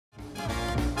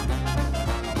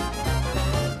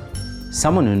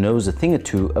Someone who knows a thing or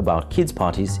two about kids'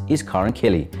 parties is Karen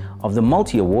Kelly of the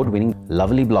multi-award-winning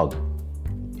Lovely blog.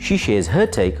 She shares her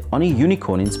take on a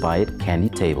unicorn-inspired candy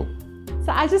table.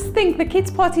 So I just think the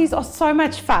kids' parties are so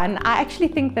much fun. I actually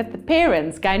think that the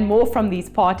parents gain more from these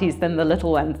parties than the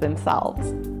little ones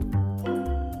themselves.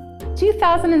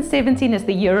 2017 is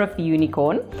the year of the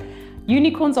unicorn.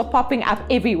 Unicorns are popping up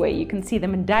everywhere. You can see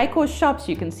them in decor shops,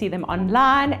 you can see them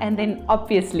online, and then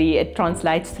obviously it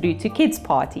translates through to kids'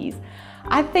 parties.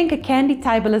 I think a candy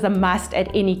table is a must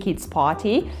at any kids'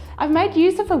 party. I've made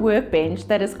use of a workbench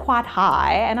that is quite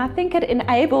high, and I think it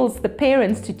enables the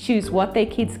parents to choose what their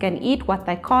kids can eat, what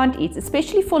they can't eat,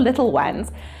 especially for little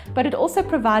ones. But it also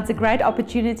provides a great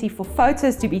opportunity for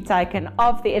photos to be taken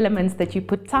of the elements that you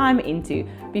put time into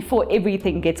before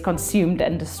everything gets consumed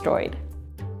and destroyed.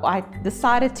 I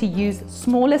decided to use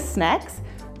smaller snacks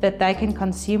that they can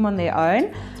consume on their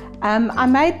own. I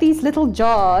made these little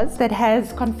jars that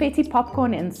has confetti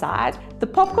popcorn inside. The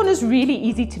popcorn is really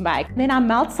easy to make. Then I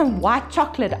melt some white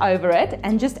chocolate over it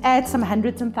and just add some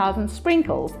hundreds and thousands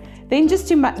sprinkles. Then just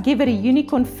to give it a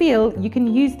unicorn feel, you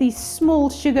can use these small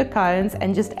sugar cones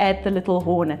and just add the little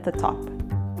horn at the top.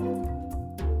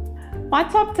 My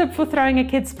top tip for throwing a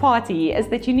kids' party is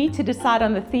that you need to decide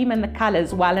on the theme and the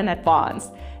colors well in advance.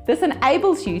 This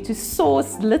enables you to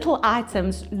source little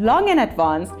items long in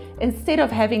advance instead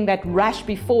of having that rush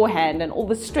beforehand and all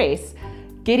the stress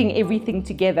getting everything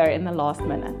together in the last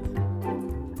minute.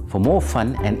 For more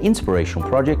fun and inspirational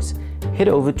projects, head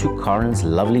over to Karen's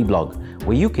Lovely blog,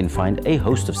 where you can find a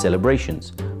host of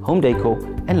celebrations, home decor,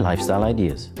 and lifestyle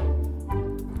ideas.